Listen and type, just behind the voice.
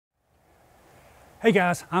Hey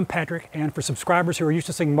guys, I'm Patrick, and for subscribers who are used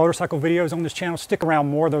to seeing motorcycle videos on this channel, stick around,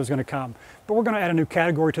 more of those are going to come. But we're going to add a new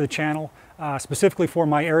category to the channel, specifically for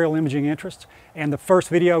my aerial imaging interests. And the first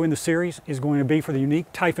video in the series is going to be for the unique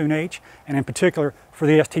Typhoon H, and in particular for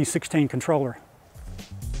the ST16 controller.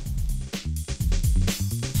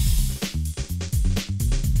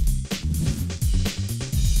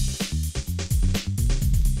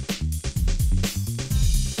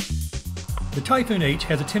 The Typhoon H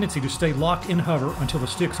has a tendency to stay locked in hover until the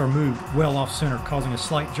sticks are moved well off center, causing a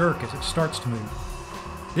slight jerk as it starts to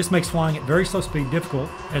move. This makes flying at very slow speed difficult,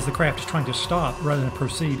 as the craft is trying to stop rather than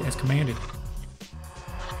proceed as commanded.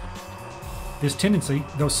 This tendency,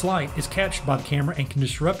 though slight, is captured by the camera and can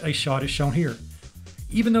disrupt a shot as shown here.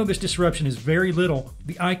 Even though this disruption is very little,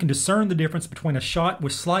 the eye can discern the difference between a shot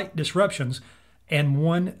with slight disruptions and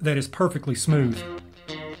one that is perfectly smooth.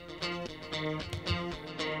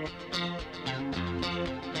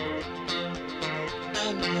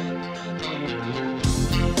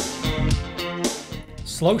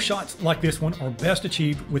 Slow shots like this one are best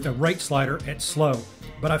achieved with a rate slider at slow,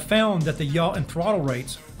 but I found that the yaw and throttle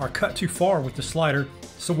rates are cut too far with the slider,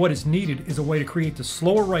 so what is needed is a way to create the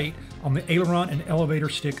slower rate on the aileron and elevator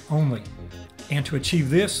stick only. And to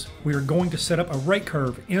achieve this, we are going to set up a rate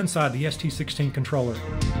curve inside the ST16 controller.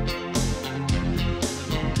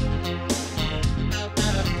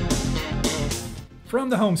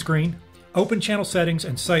 From the home screen, open channel settings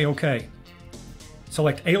and say OK.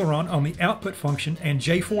 Select aileron on the output function, and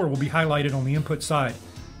J4 will be highlighted on the input side.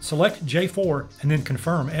 Select J4 and then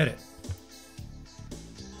confirm edit.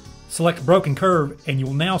 Select broken curve and you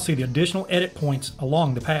will now see the additional edit points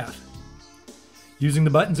along the path. Using the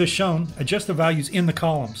buttons as shown, adjust the values in the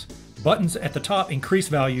columns. Buttons at the top increase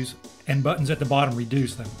values and buttons at the bottom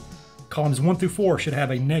reduce them. Columns 1 through 4 should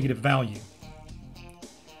have a negative value.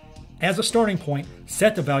 As a starting point,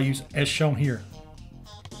 set the values as shown here.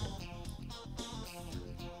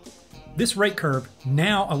 This rate curve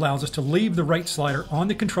now allows us to leave the rate slider on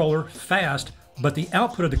the controller fast, but the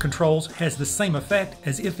output of the controls has the same effect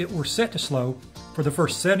as if it were set to slow for the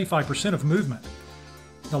first 75% of movement.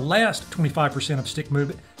 The last 25% of stick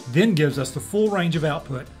movement then gives us the full range of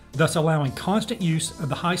output, thus allowing constant use of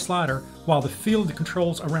the high slider, while the feel of the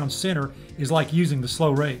controls around center is like using the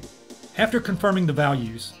slow rate. After confirming the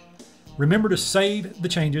values, remember to save the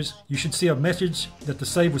changes. You should see a message that the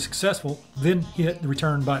save was successful, then hit the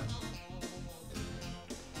return button.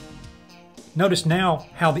 Notice now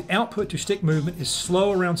how the output to stick movement is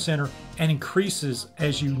slow around center and increases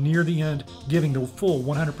as you near the end, giving the full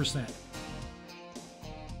 100%.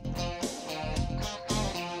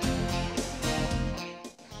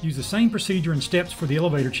 Use the same procedure and steps for the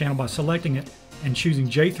elevator channel by selecting it and choosing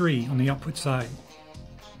J3 on the output side.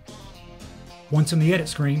 Once in the edit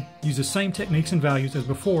screen, use the same techniques and values as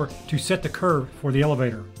before to set the curve for the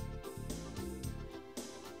elevator.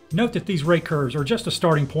 Note that these rate curves are just a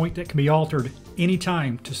starting point that can be altered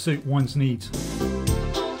anytime to suit one's needs.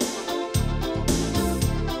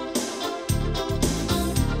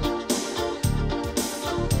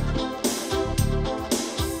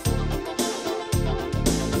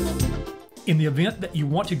 In the event that you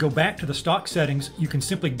want to go back to the stock settings, you can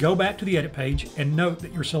simply go back to the edit page and note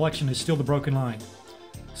that your selection is still the broken line.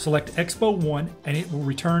 Select Expo 1 and it will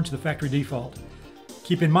return to the factory default.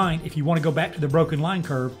 Keep in mind, if you want to go back to the broken line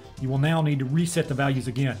curve, you will now need to reset the values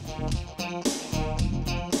again.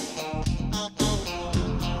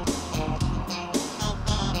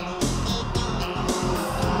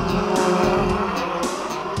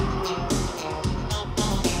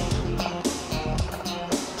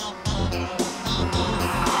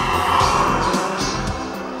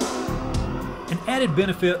 Added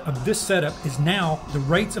benefit of this setup is now the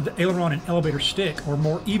rates of the aileron and elevator stick are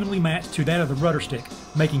more evenly matched to that of the rudder stick,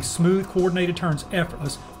 making smooth coordinated turns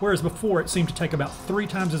effortless, whereas before it seemed to take about 3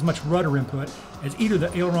 times as much rudder input as either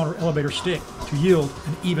the aileron or elevator stick to yield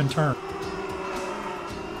an even turn.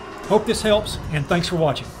 Hope this helps, and thanks for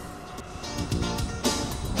watching.